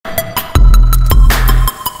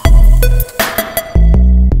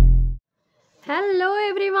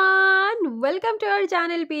Welcome to our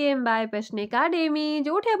channel PM by passion academy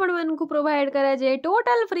जोठी आपण मानकु provide करा जे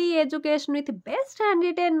total free education with best hand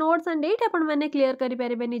retain notes and eight आपण माने clear करि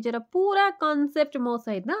परिबे निजर पूरा कांसेप्ट मो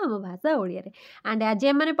सहित ना हम भाषा ओडिया रे एंड आज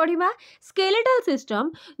हम माने पढिबा स्केलेटल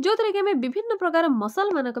सिस्टम जोथरे के हम विभिन्न प्रकार मसल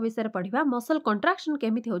मानक विषय पढिबा मसल कंट्राक्शन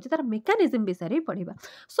केमिति होची तार मेकानिज्म विषय पढिबा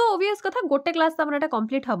सो ऑब्वियस कथा गोटे क्लास त हमरटा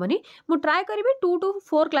कंप्लीट हबनी मु ट्राई करबी 2 to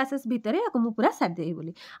 4 क्लासेस भितरे आको मु पूरा साथ देई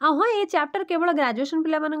बोली आ हां ए चैप्टर केवल ग्रेजुएशन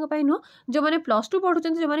पिला मानक पई नो जो मैंने +2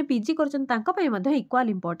 पढ़ुं जो मैंने पीजी कर इक्वाल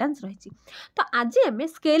इंपोर्टेंस रही तो आज आम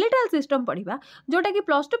स्केलेटल सिस्टम पढ़ा जोटा कि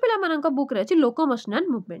 +2 पिला बुक रे लोकोमोशन एंड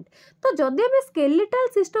मूवमेंट तो जदि आम स्केलेटल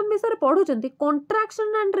सिस्टम विषय पढ़ुं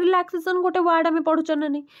कंट्राक्शन एंड रिलैक्सेशन गोटे वर्ड आम पढ़ुन ना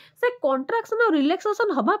नहीं से कंट्राक्शन और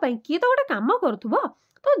रिलैक्सेशन हवाई किए तो गोटे काम करुवा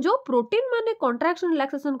तो जो प्रोटीन माने कंट्राक्शन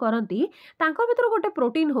रिलैक्सेशन करती तांको भीतर गोटे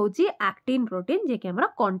प्रोटीन होची एक्टिन प्रोटीन जे कि हमरा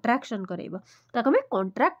कंट्राक्शन करेबो ताको हमें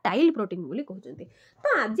कंट्राक्टाइल प्रोटीन बोली कहउचंती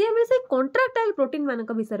तो आज हमें से कंट्राक्टाइल प्रोटीन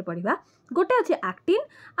मानक विषय पढ़िबा गोटे अछि एक्टिन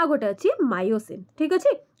आ गोटे अछि मायोसिन ठीक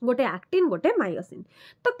अछि गोटे एक्टिन गोटे मायोसिन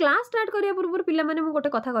तो क्लास स्टार्ट करिया पूर्व पिला माने मु गोटे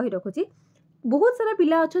कथा कहि रखुची बहुत सारा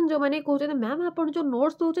पिला अच्छा जो मैंने कहते मैम आप जो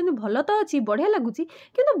नोट्स दौरान भल तो अच्छी बढ़िया लगुच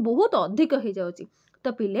कि बहुत अधिक हो जाऊँगी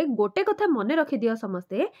तो पिले गोटे कथा मन रखी दियो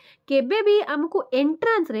समस्ते केबे भी आमको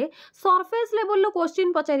एंट्रांस रे सरफेस लेवल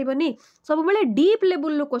क्वेश्चन पचारिबनी सब बेले डीप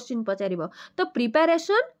लेवल क्वेश्चन पचारिबो तो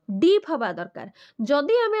प्रिपरेशन डीप हवा दरकार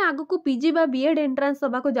जदि आमे आगु को पीजी बा बीएड एंट्रांस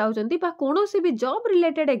दबा को जाउचंती बा कोनोसी भी जॉब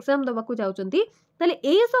रिलेटेड एग्जाम दबा को जाउचंती ताले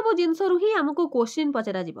ए सब जिंस रु ही हमको क्वेश्चन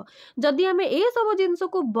पचरा जिवो जदि आमे ए सब जिंस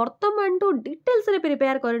को वर्तमान टू डिटेल्स रे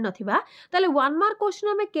प्रिपेयर कर नथिबा ताले 1 मार्क क्वेश्चन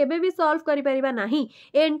आमे केबे भी सॉल्व करि परिबा नाही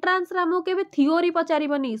एंट्रांस रे हमको केबे थ्योरी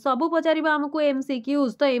पचारिबनी सब पचारिबा हमको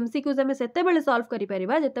एमसीक्यूज तो एमसीक्यूज आमे सेते बेले सॉल्व करि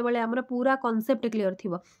परिबा जेते बेले हमरा पूरा कांसेप्ट क्लियर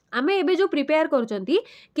थिबो आमे एबे जो प्रिपेयर करचंती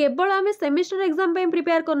केवल आमे सेमेस्टर एग्जाम पे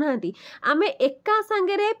प्रिपेयर कर नांती आमे एका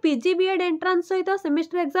संगे रे पीजी बीएड एंट्रांस सहित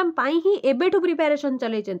सेमेस्टर एग्जाम पाई ही एबेठु प्रिपरेशन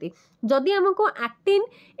चलैचंती जदि हमको एक्टिन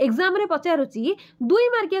एग्जाम रे पचारुची 2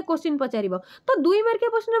 मार्किया क्वेश्चन पचारिबो तो 2 मार्किया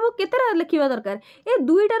क्वेश्चन हमको केतेरा लिखिबा दरकार ए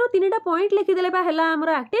 2टा रो 3टा पॉइंट लिखि देले बा हला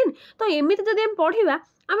हमरो एक्टिन तो एमिति जदि हम पढिबा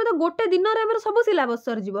आमे तो गोटे दिन रे हमर सब सिलेबस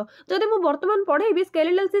सर जीवो जदि मु वर्तमान पढेबी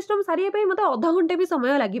स्केलेटल सिस्टम सारिया पई मते आधा घंटे भी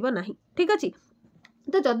समय लागिबो नाही ठीक अछि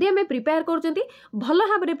तो जदि आम प्रिपेयर करचंती भल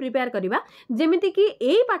भाव में प्रिपेयर करवा जेमिति कि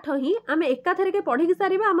एई पाठ ही आम एकाथरे के पढ़ी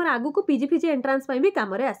सारिबा हमर आगु को पीजी फिजी एंट्रांस पई भी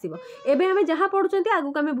काम रे आसीबो एबे आम जहां पढुचंती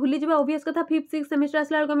आगु को आम भूली जिबा ऑब्वियस कथा 5th 6th सेमेस्टर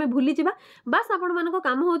आसला को आम भूली जिबा बस आपण मानको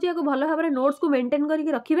काम होची आको भल भाव में नोट्स को मेंटेन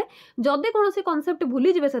करके रखिबे जदि कोनोसी कांसेप्ट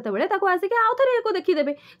भूली जिबे सेते बेले ताको आसी के आउथरे एको देखि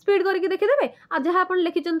देबे स्पीड करके देखि देबे आ जहां आपण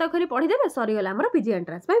लिखिचन ताखरी पढी देबे सरी गेला हमर पीजी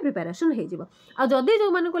एंट्रांस पई प्रिपरेशन हे जिवो आ जदि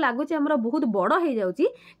जो मानको लागुची हमर बहुत बड़ हे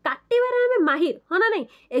जाउची काटिबारे आम माहिर हना नै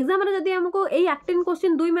एग्जाम जदि हमको ए एक्टिन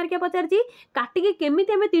क्वेश्चन 2 मार्किया पचारची काटिके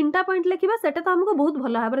केमिति हमें 3टा पॉइंट लिखिबा सेटा तो हमको बहुत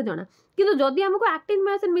भल भाबरे जणा किंतु जदि हमको एक्टिन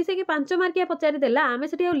मायोसिन मिसे के 5 मार्किया पचारि देला हमें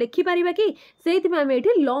सेठी आ लिखि परिबा कि सेहिति में हम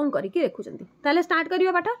एठी लॉन्ग करके रेखुचंती ताले स्टार्ट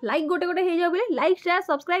करिवा पाठ लाइक गोटे गोटे हे जाउ बेले लाइक शेयर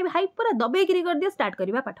सब्सक्राइब हाइप पूरा दबे करी कर दिया स्टार्ट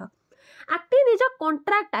करिवा पाठ एक्टिन इज अ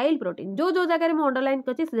कंट्राक्टाइल प्रोटीन जो जगह में अंडरलाइन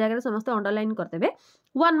करछि से जगह समस्त underline करतेबे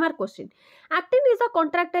 1 mark question actin is a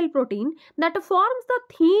कंट्राक्टाइल protein that forms the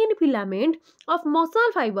thin filament of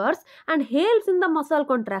muscle fibres and helps in the muscle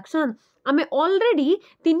contraction आमे ऑलरेडी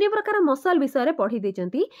 3 प्रकार मसल विषय रे पढ़ी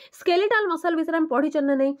देचंती स्केलेटल मसल विषय हम पढ़ी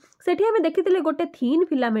चन नै सेठी हमें देखिथिले गोटे थीन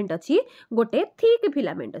फिलामेंट अछि गोटे थिक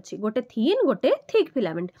फिलामेंट अछि गोटे थीन गोटे थिक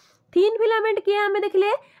फिलामेंट थीन फिलामेंट किए आमे देखिले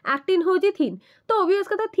एक्टिन होची थीन तो ऑब्वियस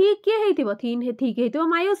कथा थिक किए हेतिबो थीन हे thick हेतिबो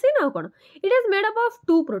myosin uh cone it is made up of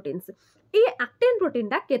 2 proteins ये एक्टिन प्रोटीन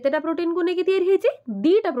टा केतेटा प्रोटीन को नेकी तयारी हेची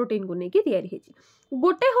 2टा प्रोटीन को नेकी तयारी हेची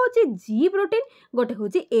गोटे होची जी प्रोटीन गोटे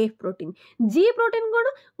होची एफ प्रोटीन जी प्रोटीन कोन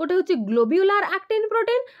गोटे होची ग्लोब्युलर एक्टिन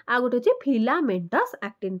प्रोटीन आ गोटे होची फिलामेंटस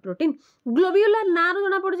एक्टिन प्रोटीन ग्लोब्युलर नार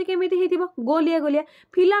जणा पड़ुची केमिति हेतिबो गोलिया गोलिया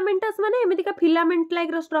फिलामेंटस माने एमिति का फिलामेंट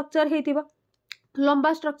लाइक रो स्ट्रक्चर हेतिबो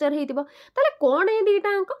लंबा स्ट्रक्चर हेतिबो ताले कोन ए दीटा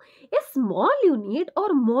अंक ए स्मॉल यूनिट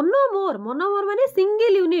और मोनोमर माने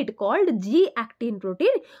single unit called G actin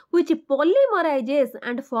protein which polymerizes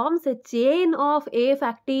and forms a chain of F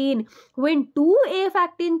actin when 2 F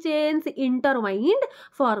actin chains intertwined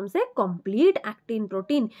forms a complete actin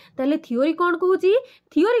protein ताले theory कोन कहूची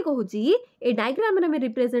theory कहूची ए diagram रे हम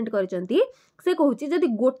represent करचंती से कहूची जदि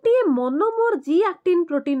गोटिए monomer G actin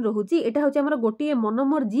protein रहूची एटा होची हमर गोटिए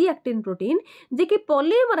monomer G actin protein जे कि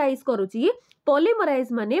polymerase करूची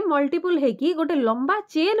polymerase माने मल्टीपल है कि गोटे लंबा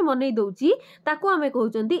चेन बनै दउची ताको हमें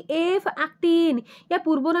कहउचंती एफ एक्टिन या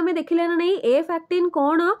पूर्व में देखिले ना नहीं एफ एक्टिन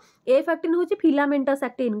कोन एफ एक्टिन होची फिलामेंटस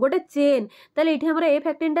एक्टिन गोटे चेन ताले एठी हमर एफ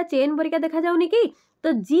एक्टिन ता चेन परिका देखा जाउनी कि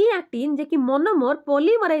तो जी एक्टिन जे कि मोनोमर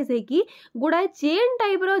पॉलीमराइज होगी गुड़ाए चेन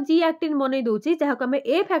टाइप रो जी एक्टिन बनई दउची जहा को हमें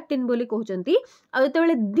एफ एक्टिन बोली कहउचंती। आ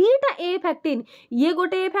जेतेबेले दीटा एफ एक्टिन ये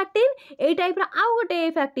गोटे एफ एक्टिन ए टाइप रो आउ गोटे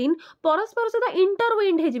एफ एक्टिन परस्पर सहित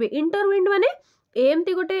इंटरविंड हे जिवे। इंटरविंड माने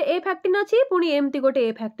एमती गोटे एफ एक्टिन अच्छी पुणी एमती गोटे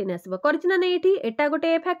एफ एक्टिन आसब करछिना नै एठी एटा गोटे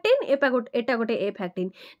एफ एक्टिन एटा गोटे एफ एक्टिन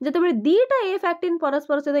जेतेबेले दीटा एफ एक्टिन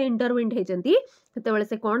परस्पर सहित इंटरविंड हेचंती सेतेबेले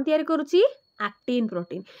से कोन तयारी करूची एक्टिन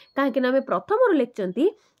प्रोटीन। काहे कि ना हमें प्रथम लेखचंती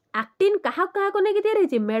एक्टिन कहा कहा को नेकी तयारी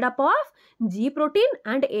हेची made up of ji protein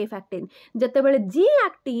and F actin. जेतेबेले G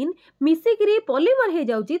actin मिसिकरी polymer हे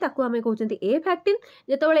जाउची ताको हमें कहउचंती एफ एक्टिन।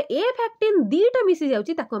 जेतेबेले एफ एक्टिन दीटा मिसी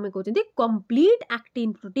जाउची ताको हमें कहउचंती कंप्लीट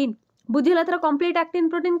एक्टिन प्रोटीन। बुझिला थर कंप्लीट एक्टिन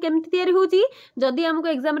प्रोटीन केमती तयारी होची जदी हमको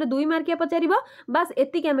एग्जाम रे 2 मार्किया पचारिबो बस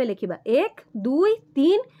एति के हमें लिखिबा 1 2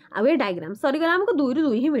 3 आ ये डायग्राम सरी गला हमको 2 ରୁ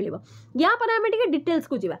 2 ही मिलिबो। या पर हमें टिके डिटेल्स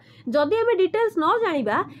को जिबा जदी हमें डिटेल्स न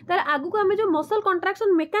जानिबा तार आगु को हमें जो मसल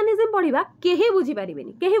कंट्राक्शन मेकानिज्म पढिबा केही बुझी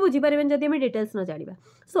परिबेनी जदी हमें डिटेल्स न जानिबा।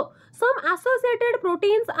 सो सम associated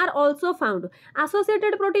proteins are also found.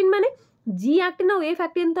 Associated protein माने जी एक्टिन और एफ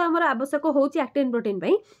एक्टिन तो हमर आवश्यक होची एक्टिन प्रोटीन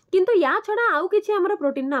पई किंतु या छडा आउ किछि हमर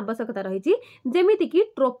प्रोटीन ना आवश्यकता रहिछि जेमिति कि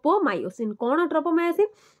tropomyosin. Cone tropomyosin?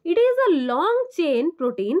 It is a long chain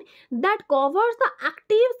protein that covers the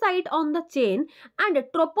active site on the chain and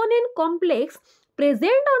troponin complex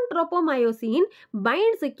present on tropomyosin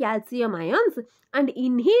binds calcium ions and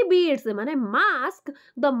inhibits माने mask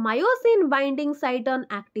the myosin binding site on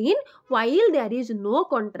actin while there is no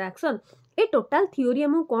contraction। A total theory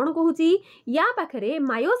हम कौन कहूची या पाखरे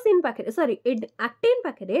myosin पाखरे sorry actin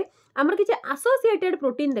पाखरे हमर किछि associated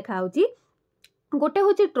protein देखा होची। गोटे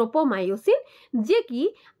हूँ ट्रोपोमायोसिन जे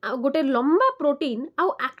कि गोटे लंबा प्रोटीन आउ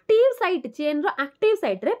एक्टिव साइट चेन रो एक्टिव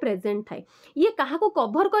साइट रे प्रेजेंट थाए। ये कहा को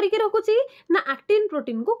कवर करके रखुची ना एक्टिन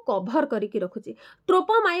प्रोटीन को कवर करके रखुची।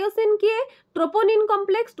 ट्रोपोमायोसिन किए ट्रोपोनिन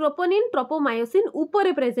कॉम्प्लेक्स ट्रोपोनिन ट्रोपोमायोसिन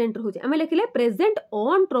ऊपर प्रेजेंट रहउची आमे लिखिले present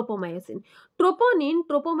on tropomyosin. Troponin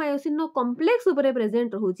tropomyosin no complex ऊपर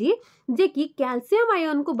प्रेजेंट रहउची जे कि कैल्शियम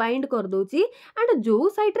आयन को बाइंड कर दोची एंड जो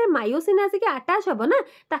साइट रे मायोसिन आसी के अटैच हबो ना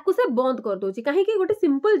ताकू से बंद कर दोची। काहे कि गोटे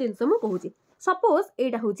सिंपल जिंस मु कहूची सपोज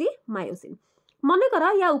एटा होची मायोसिन मन कर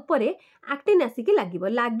या ऊपर एक्टिन आसिक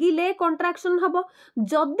लगिले कंट्राक्शन हम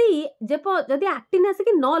जदि जदि एक्टिन आसिक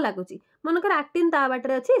न लगुच मन कर एक्टिन ता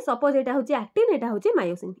बाटर अच्छी सपोज यहाँ हूँ एक्टिन यहाँ हूँ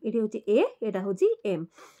मायोसिन ये हूँ ए यहाँ हूँ एम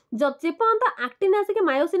जेपर्यंत एक्टिन आसिक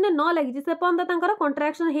मायोसिन न लगी से पर्यंत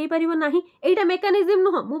कंट्राक्शन हो पार ना। यहाँ मेकानिज्म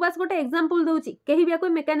नुह मु बास गोटे एग्जांपल दूसरी कहीं भी कोई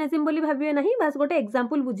मेकानिज्म बोली भाविबे ना बास गोटे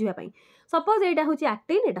एग्जांपल बुझापी। सपोज यहाँ हूँ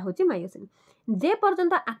एक्टिन यहाँ हूँ मायोसिन जे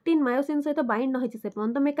पर्यंत एक्टिन मायोसिन सहित बाइंड न से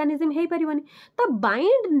पर्यंत मेकानिज्म हो पार तो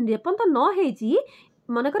बाइंड जेपर्यंत न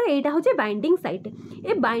मनकर यहाँ हूँ बाइंडिंग साइट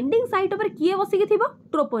ए बाइंडिंग साइट पर किए बसिकी थी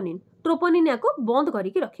ट्रोपोनिन ट्रोपोनिन या बंद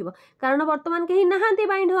करके रखिब कारण बर्तमान कहीं नहांती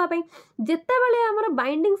बाइंड होगापी जितेबाला आमर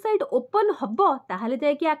बाइंडिंग साइट ओपन हम ताहले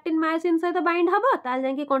जाकि एक्टिन मायोसिन सहित बाइंड हम ताहले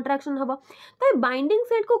जाकि कंट्राक्शन हम तो बाइंडिंग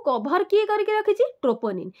साइट को कवर किए करके रखिछि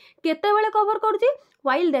troponin केतेबेले cover करूछि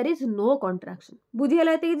while there is no contraction।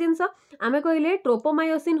 बुझिगला एते जिंस आमे कहले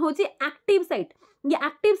ट्रोपोमायोसिन होछि एक्टिव साइट ये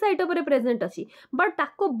एक्टिव साइट ऊपर प्रेजेंट अछि बट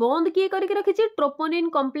ताको बंद किए करके रखिछि ट्रोपोनिन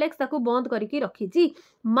कॉम्प्लेक्स ताको बंद करके रखिछि।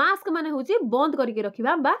 मास्क माने होछि बंद करके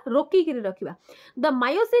रखिबा बा रोकी के रखिबा। द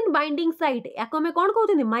मायोसिन बाइंडिंग साइट याको में कोन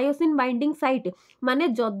कहउछन्ती मायोसिन बाइंडिंग साइट माने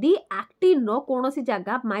जदी एक्टिन रो कोनोसी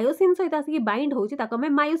जगह मायोसिन सहित आसी बाइंड होछि ताको में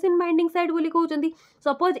मायोसिन बाइंडिंग साइट बोली कहउछन्ती।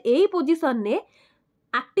 सपोज एई पोजीशन ने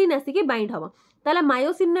एक्टिन आसी बाइंड हम ताले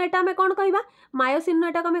मायोसिन एटा हमें कौन कहबा मायोसिन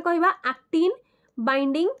एटा हमें कहबा एक्टिन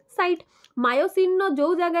बाइंडिंग साइट। मायोसिन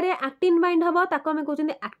जो जगह एक्टिन बाइंड हम ताको हमें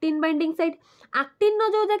कहउछन्ती एक्टिन बाइंडिंग साइट। एक्टिन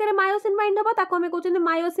जो जगह मायोसिन बाइंड हम ताको हमें कहउछन्ती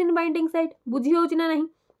मायोसिन बाइंडिंग साइट। बुझी होउछि ना नहीं?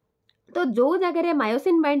 तो जो जगह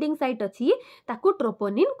मायोसिन बाइंडिंग साइट अच्छी ताको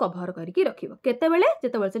ट्रोपोनिन कवर करके रखिबो केतेबेले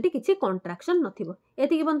जेतेबेले सेठी किछि कंट्राक्शन नथिबो।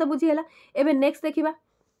 एतिकी बंत बुझिहेला। एबे नेक्स्ट देखिबा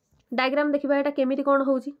डायग्राम देखिबा एटा केमिति कोन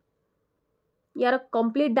होउछि यार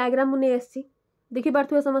कंप्लीट डायग्राम मुने आछि देखि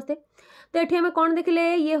पार्थुवे समस्ते। तो ये आम कौन देखले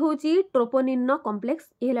ये हूँ ट्रोपोनिन नो कॉम्प्लेक्स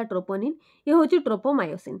ये है ट्रोपोनिन ये हूँ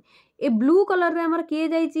ट्रोपोमायोसिन। ए ब्लू कलर रे हमर किए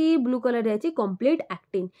जाइछि ब्लू कलर रे कंप्लीट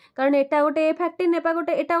एक्टिन कारण एटा गोटे एफ एक्टिन एटा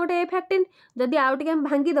गोटे एफ एक्टिन जदि आउ टिके हम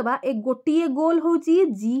भांगी दबा ए गोटिए गोल होउछि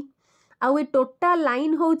जी आउ ए टोटल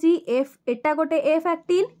लाइन होउछि एफ एटा गोटे एफ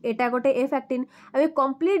एक्टिन एटा गोटे एफ एक्टिन आ ए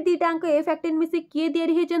कंप्लीट दीटांक एफ एक्टिन मिसी किए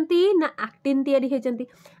तयारी हेचंती ना एक्टिन तयारी हेचंती।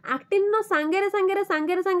 एक्टिन नो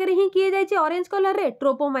सांगेरे ही किए जाइछि ऑरेंज कलर रे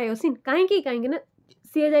ट्रोपोमायोसिन काहे ना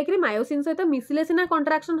सी जाइकरी मायोसिन सहित मिसले सिना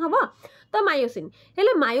कंट्राक्शन हबो तो मायोसिन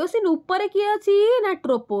हेले मायोसिन ऊपर किए अछि ना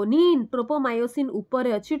ट्रोपोनिन ट्रोपोमायोसिन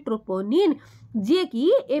ऊपर अछि ट्रोपोनिन जी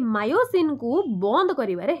कि ए मायोसिन को बंद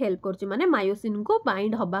करिवारे हेल्प करछि माने मायोसिन को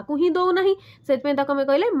बाइंड हबा को ही दो नाही सेतमे तक हम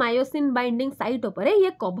कहले मायोसिन बाइंडिंग साइट उपरे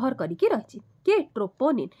ये कवर करिकि रहिछि के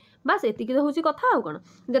ट्रोपोनिन बस एतिकी तो होछि कथा आ कोन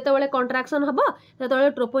जेतेबेले कंट्राक्शन हबो सेतेबेले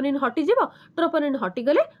ट्रोपोनिन हटि जिवो ट्रोपोनिन हटि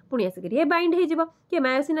गले पुनी आसिकरी ये बाइंड हे जिवो के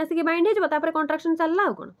मायोसिन आसिकि बाइंड हे जिवो तापर कंट्राक्शन चलला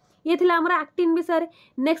आ कोन ये थिला हमर एक्टिन विषय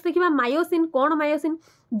नेक्स्ट देखिबा मायोसिन कोन मायोसिन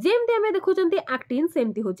जेमती आमे देखुचंती एक्टिन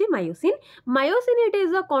सेमती होची myosin myosin it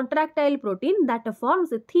is a contractile protein that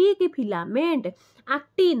forms thick filament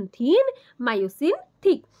actin thin myosin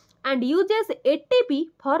thick and uses ATP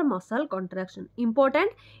for muscle contraction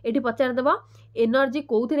important eighty पचार देबो एनर्जी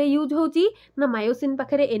कोउथरे यूज होची ना मायोसिन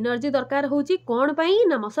पाखरे energy दरकार होची कोन पई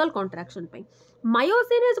ना मसल कॉन्ट्रैक्शन पई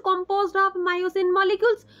myosin is composed of myosin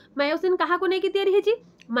molecules myosin कहा को नै कि तयारी हेची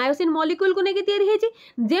मायोसिन मॉलिक्यूल को नै कि तयारी हेची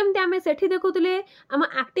जेमते आमे सेठी देखुतले हम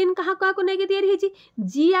एक्टिन कहा को नै कि तयारी हेची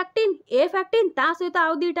जी एक्टिन एफ एक्टिन ता सहित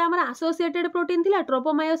आउ दीटा हमर एसोसिएटेड प्रोटीन थिला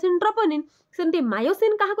ट्रोपोमायोसिन ट्रोपोनिन सेमती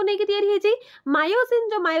मायोसिन कहा को नै कि तयारी हेची मायोसिन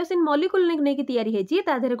जो मायोसिन मॉलिक्यूल नै कि तयारी हेची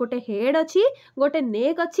ता धरे गोटे हेड अछि गोटे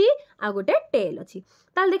नेक अछि आ गोटे टेल अछि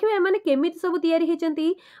ताल देखिबे माने केमिति सब तयारी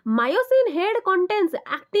हेचंती myosin head contains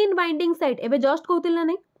actin binding site एबे जस्ट कहतिला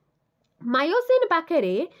नै मायोसिन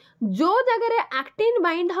पाखरे जो जगह एक्टिन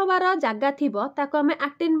बाइंड हवार जगह थिबो ताको हमें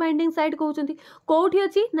एक्टिन बाइंडिंग साइट कहउचंती कोठी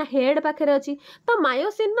अछि ना हेड पाखरे अछि तो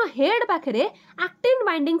मायोसिन नो हेड पाखरे एक्टिन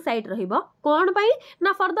बाइंडिंग साइट रहिबो कोन पई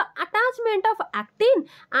ना for the attachment of actin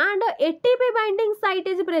and ATP binding site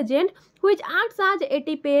is present which acts as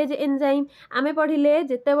ATPase enzyme आमे पढिले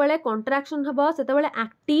जेते बेले कंट्राक्शन हबो सेते बेले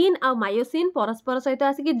एक्टिन आ मायोसिन परस्पर सहित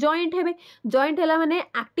आसी कि जॉइंट हेबे जॉइंट हैला माने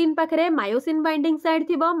एक्टिन पाखरे मायोसिन बाइंडिंग साइट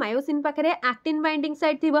थिबो मायोसिन पाखरे एक्टिन बाइंडिंग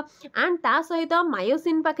साइट थिबो एंड ता सहित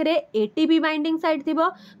मायोसिन पाखरे एटीपी बाइंडिंग साइट थिबो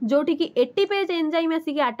जोठी कि एटीपेज एंजाइम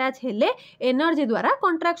आसी कि अटैच हेले एनर्जी द्वारा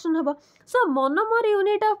कंट्राक्शन हबो सो monomer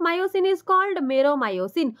unit of myosin is called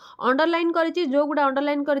मेरोमायोसिन underline करिछि जो गुडा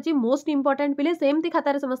अंडरलाइन करिछि मोस्ट इंपोर्टेंट पिले सेमती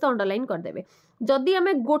खातारे समस्त अंडरलाइन कर देबे जदि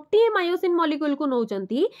हमें गोटे मायोसिन मॉलिक्यूल को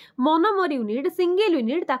नौचंती मोनोमर यूनिट सिंगल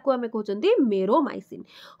यूनिट ताको हमें कहउचंती मेरोमायोसिन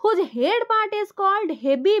whose head part is called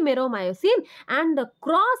heavy मेरोमायोसिन and the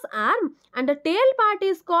cross arm and the tail part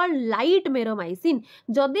is called light मेरोमायोसिन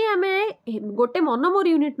जदि हमें गोटे मोनोमर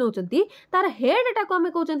यूनिट नौचंती तार हेड टाको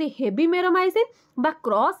हमें कहउचंती हेवी मेरोमायोसिन बा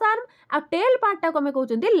क्रॉस आर्म आ टेल पार्ट टाको हमें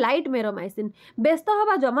कहउचंती लाइट मेरोमायोसिन व्यस्त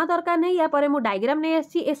हवा जमा दरकार नै या परे मु डायग्राम नै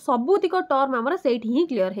आछि ए सबुतिक टर्म हमर सेठी ही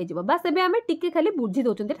क्लियर हे जिवो बस एबे हमें टिके खाली बुझी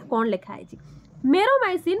दोचंती कोन लेखा है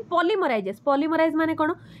मेरोमायोसिन पॉलीमराइज माने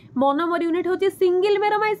कोन मोनोमर यूनिट होची सिंगल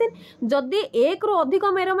मेरोमायोसिन जदि एक रु अधिक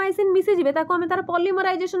मेरोमायोसिन मिसी जिवे ताको हम तार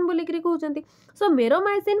पॉलीमराइजेशन बोली करी कहउचंती सो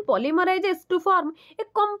मेरोमायोसिन पॉलीमराइजेस to form A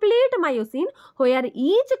complete myosin where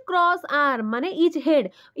each cross arm माने each head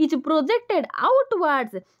is projected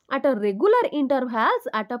outwards at a regular intervals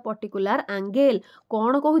at a particular angle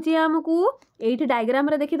कोन कहउची हमकू एठी डायग्राम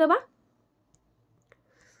रे देखि दबा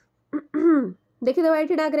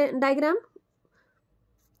एठी डायग्राम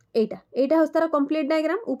एटा होस तार कंप्लीट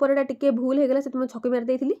डायग्राम ऊपरटा टिके भूल हे गेला से तुम छकी मार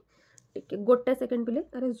देइथिली टिके गोटे सेकंड पिले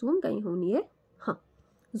अरे जूम काई होनी है हां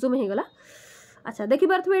जूम हे गेला अच्छा देखि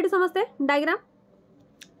परथबे एठी समस्ते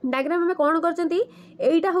डायग्राम में कौन करचंती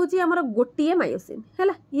एटा होची हमर गोटिए मायोसिन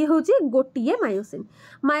हैला ये होची गोटिए मायोसिन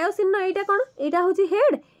मायोसिन न एटा कोन एटा होची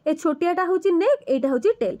हेड ए छोटियाटा होची नेक एटा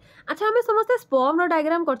होची टेल अच्छा हमें समस्त स्पर्म रो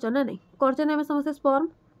डायग्राम करचन ना नहीं करचन हमें समस्त स्पर्म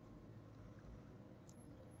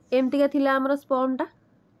एमती का थिला हमर स्पर्मटा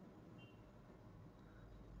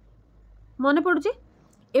मने पडुची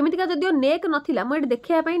एमती का जदियो नेक नथिला म एटी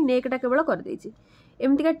देखिया पई नेकटा केवल कर देछि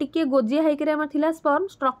एमती का टिके गोजिया हाइक रे हमर थिला स्पर्म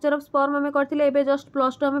स्ट्रक्चर ऑफ स्पर्म हमें करथिले एबे जस्ट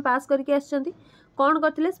 +2 हमें पास करके आछंती कोन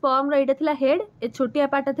करथिले स्पर्म रो एटा थिला हेड ए छोटिया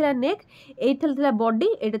पार्ट थिला नेक एइथल थिला बॉडी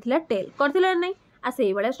एटा थिला टेल करथिले नै आ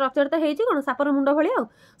सेई बळे स्ट्रक्चर त हेछि कोन सापर मुंड भଳି आ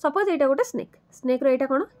सपोज एटा गोटे स्नेक रो एटा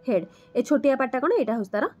कोन हेड ए छोटिया पार्ट कोन एटा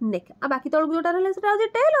होस तार नेक आ बाकी तळ जोटा रहले सेटा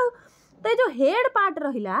होछि टेल आ तो जो हेड पार्ट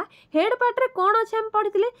रहिला हेड पार्ट रे कोन अछि हम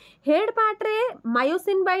पढिथिले हेड पार्ट रे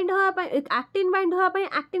मायोसिन बाइंड होआ पय एक्टिन बाइंड होआ पय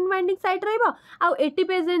एक्टिन बाइंडिंग साइट रहइबो आ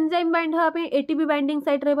एटीपेज एंजाइम बाइंड होआ पय एटीपी बाइंडिंग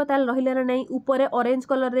साइट रहइबो ताल रहिले रे नै ऊपर ऑरेंज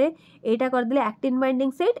कलर रे एटा कर दिले एक्टिन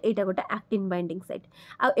बाइंडिंग साइट एटा गोटे एक्टिन बाइंडिंग साइट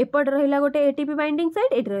आ एपड रहिला गोटे एटीपी बाइंडिंग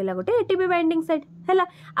साइट एटा रहिला गोटे एटीपी बाइंडिंग साइट हैला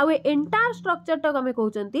आ ए एंटायर स्ट्रक्चर तो हमें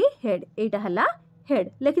कहउचंती हेड एटा हला हेड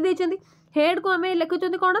लिखि दैचंती हेड को हमें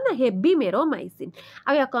लिखुचंती कोन ना हेवी मेरोमायोसिन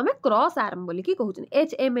आ या को हमें क्रॉस आर्म बोली की कहउचंती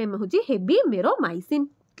एचएमएम होची हेवी मेरोमायोसिन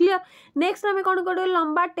क्लियर नेक्स्ट हमें कोन कोड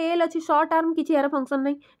लंबा टेल अछि शॉर्ट आर्म किछि यार फंक्शन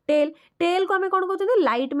नै टेल को हमें कोन कहउचंती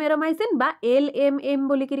लाइट मेरोमायोसिन बा एलएमएम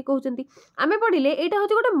बोली की कहउचंती हमें पढिले एटा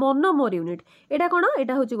होची गोटे मोनोमर यूनिट एटा कोन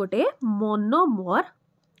एटा होची गोटे मोनोमर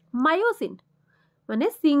मायोसिन माने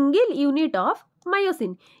सिंगल यूनिट ऑफ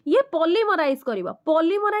मायोसिन ये पॉलीमराइज करिवो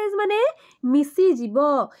पॉलीमराइज माने मिसी जीवो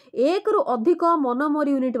एक रु अधिक मोनोमर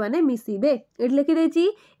यूनिट माने मिसीबे एट लिखि देछि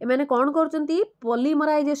ए माने कोन करचंती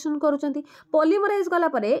पॉलीमराइजेशन करचंती पॉलीमराइज कला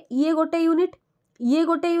परे ये गोटे यूनिट ये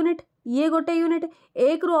गोटे यूनिट ये गोटे यूनिट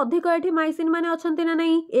एक रु अधिक एठी माइसिन माने अछंती ना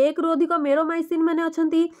नहीं एक रु अधिक मेरोमाइसिन माने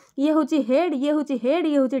अछंती ये होची हेड ये होची हेड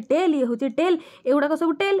ये होची टेल ये होची टेल एगुडा को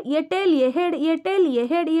सब टेल ये हेड ये टेल ये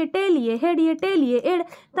हेड ये टेल ये हेड ये टेल ये हेड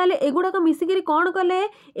ताले एगुडा को मिसिकी कोन कले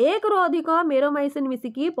एक रु अधिक मेरोमाइसिन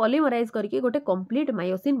मिसिकी पॉलीमराइज करके गोटे कंप्लीट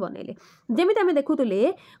मायोसिन बनेले जेमिति हमें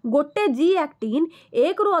देखुतले गोटे जी एक्टिन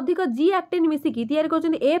एक रु अधिक जी एक्टिन मिसिकी तयार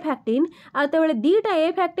करचंती एफ एक्टिन आ तबेले दीटा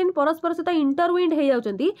एफ एक्टिन परस्पर सहित इंटरविंड हे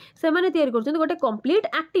जाउचंती सेमाने तयार करचंती गोटे कंप्लीट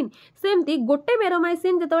एक्टिन सेमती गोटे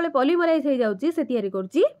मेरोमाइसिन जतबेले पॉलीमराइज हे जाउची से तयार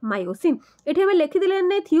करची मायोसिन एठी हमें लिखि दिले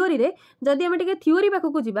नै थ्योरी रे जदि हमें टिके थ्योरी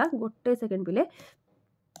पाखकु जिबा गोटे सेकंड पिले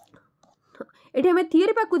एठी हमें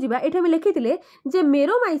थ्योरी पाखकु जिबा एठी हमें लिखिथिले जे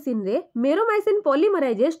मेरोमाइसिन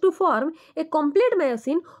पॉलीमराइजेस to form A complete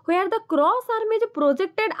myosin where the cross arm is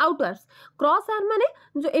projected outwards cross arm माने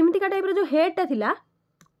जो एमितिका टाइप रे जो हेड ता थिला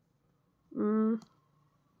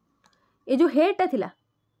ए जो हेड ता थिला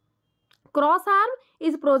cross arm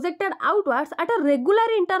is projected outwards at a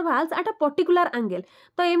regular intervals at a particular angle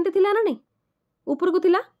तो एमती थिला ना नहीं ऊपर को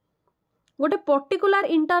थिला गोटे पर्टिकुलर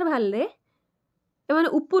इंटरवल रे एमाने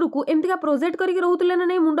ऊपर को एमती का प्रोजेक्ट करके रहउतले ना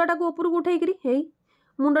नहीं मुंडटा को ऊपर को उठाई करी हेई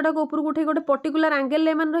मुंडटा को ऊपर को उठाई गोटे पर्टिकुलर एंगल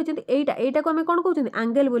ले मान रहिचंती एटा को हमें कोन कहउचंती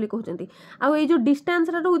एंगल बोली कहउचंती आ ए जो डिस्टेंस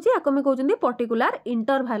रा रहउची आ हमें कहउचंती पर्टिकुलर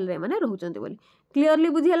इंटरवल रे माने रहउचंती बोली क्लियरली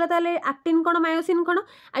बुझिहला ताले actin cone myosin cone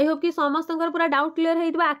I hope कि समस्तंकर पूरा डाउट क्लियर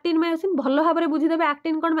हेइतबा एक्टिन मायोसिन भलो भाबरे बुझि देबे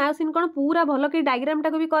एक्टिन कोन मायोसिन कोन पूरा भलो के डायग्राम टा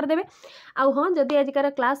को भी कर देबे आ हां जदी आजिकार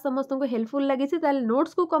क्लास समस्तंको हेल्पफुल लागिछि ताले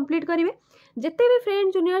नोट्स को कंप्लीट करिवे जते भी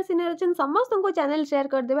friend junior senior अछन समस्तंको channel share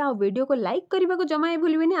कर देबे आ वीडियो को लाइक करबा को जमा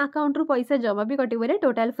भूलबेनी अकाउंट रो पैसा जमा भी कटिबे रे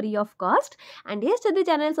total free of cost and yes जदी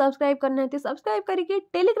चैनल सब्सक्राइब करना है सब्सक्राइब करके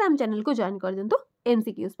टेलीग्राम चैनल को जॉइन कर देंतु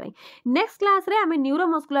एमसीक्यूज पाई नेक्स्ट क्लास रे हमें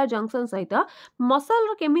न्यूरोमस्कुलर जंक्शन सहित मसल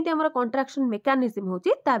रो केमिति हमर कंट्राक्शन मेकानिज्म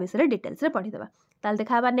होची ता विषय डिटेल्स रे पढी देबा ताल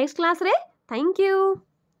देखाबा नेक्स्ट क्लास रे थैंक यू।